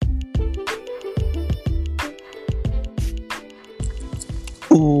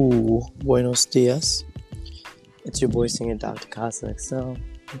Buenos dias. It's your boy singer Dr. KassaXL,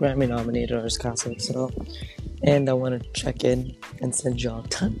 Grammy nominated artist KassaXL, and I want to check in and send y'all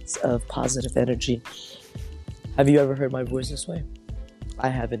tons of positive energy. Have you ever heard my voice this way? I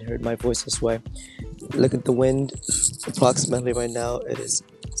haven't heard my voice this way. Look at the wind. Approximately right now, it is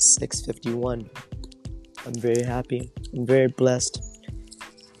 6:51. I'm very happy. I'm very blessed.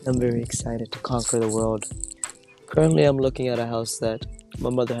 I'm very excited to conquer the world. Currently, I'm looking at a house that my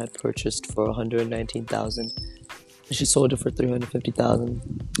mother had purchased for $119,000. She sold it for $350,000,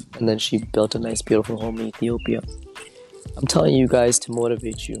 and then she built a nice, beautiful home in Ethiopia. I'm telling you guys to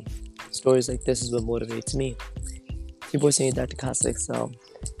motivate you. Stories like this is what motivates me. It's your boy saying Dr. KassaXL,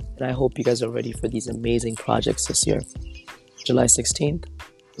 and I hope you guys are ready for these amazing projects this year. July 16th,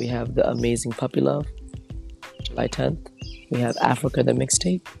 we have the amazing Puppy Love. July 10th, we have Africa the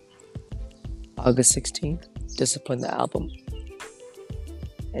Mixtape. August 16th, Discipline the Album.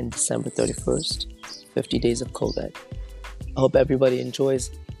 And December 31st, 50 Days of COVID. I hope everybody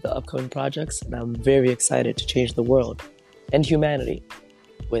enjoys the upcoming projects, and I'm very excited to change the world and humanity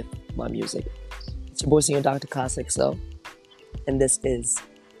with my music. It's your boy singer Dr. KassaXL, and this is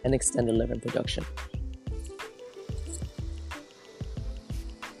an Extended Living production.